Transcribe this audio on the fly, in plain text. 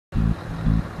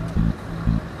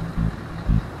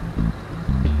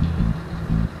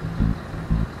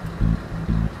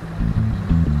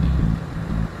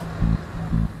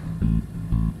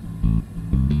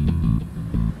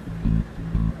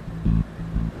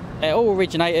It all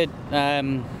originated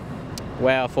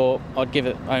where I thought I'd give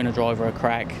it owner-driver a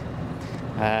crack.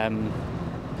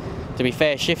 To be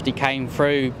fair, Shifty came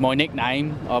through my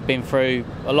nickname. I've been through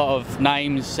a lot of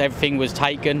names, everything was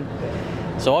taken.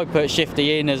 So I put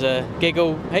Shifty in as a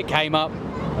giggle, it came up,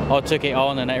 I took it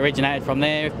on, and it originated from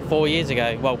there 4 years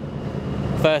ago. Well,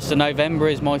 1st of November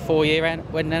is my 4-year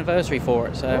wedding anniversary for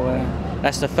it, so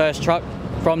that's the first truck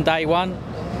from day one.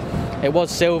 It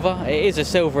was silver, it is a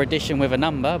silver edition with a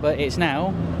number, but it's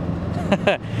now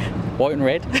white and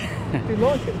red. You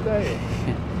like it, don't you?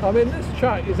 I mean, this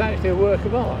truck is actually a work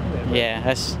of art, isn't it? Yeah,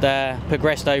 it's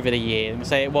progressed over the years.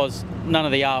 So it was, none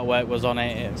of the artwork was on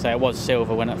it, so it was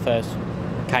silver when it first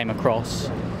came across.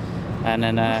 And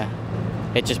then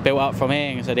it just built up from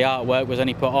here, so the artwork was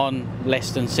only put on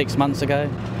less than 6 months ago.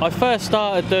 I first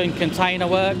started doing container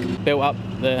work, built up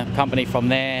the company from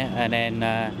there, and then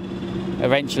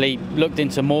eventually looked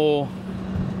into more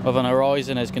of an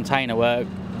horizon as container work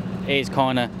is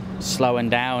kind of slowing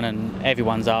down and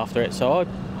everyone's after it. So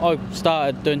I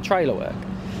started doing trailer work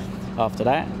after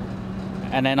that,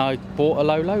 and then I bought a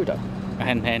low loader,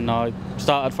 and then I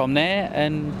started from there,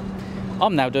 and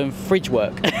I'm now doing fridge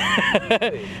work.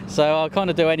 So I kind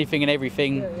of do anything and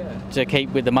everything to keep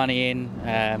with the money in,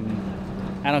 and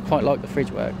I quite like the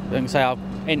fridge work. I say I'm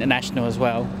international as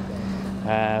well.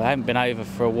 I haven't been over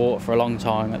for a walk for a long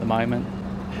time at the moment.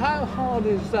 How hard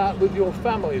is that with your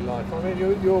family life? I mean,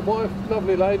 your wife,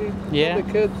 lovely lady,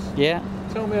 lovely kids. Yeah.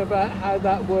 Tell me about how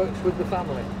that works with the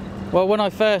family. Well, when I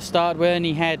first started, we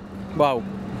only had, well,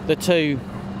 the two.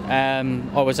 I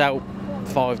was out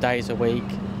 5 days a week.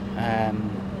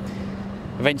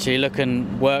 Eventually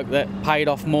looking work that paid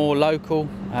off more local.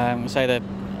 Say that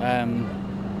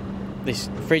this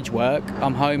fridge work,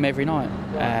 I'm home every night.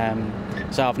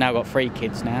 So I've now got 3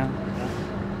 kids now.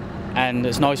 And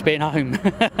it's nice being home.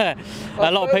 A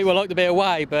lot of people like to be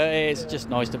away, but it's just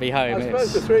nice to be home. I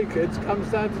suppose the 3 kids comes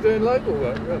down to doing local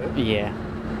work, really. Yeah,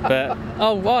 but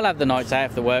I'll have the nights out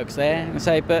if the work's there. And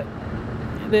say, but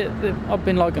I've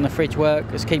been liking the fridge work.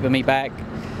 It's keeping me back.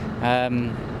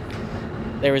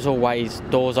 There is always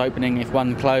doors opening if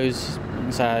one closes.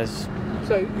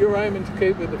 So you're aiming to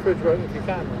keep with the fridge work if you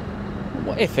can?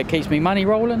 If it keeps me money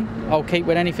rolling, I'll keep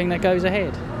with anything that goes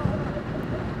ahead.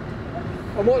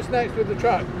 And what's next with the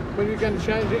truck? When are you going to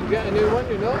change it and get a new one,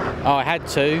 you know? Oh, I had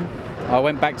to. I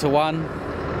went back to one.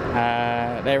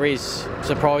 There is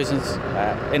surprises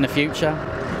in the future.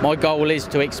 My goal is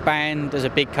to expand as a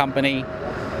big company,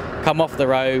 come off the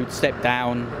road, step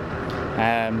down.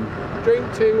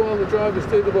 Drink tea while the drivers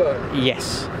do the work?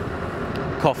 Yes.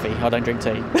 Coffee, I don't drink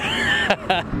tea.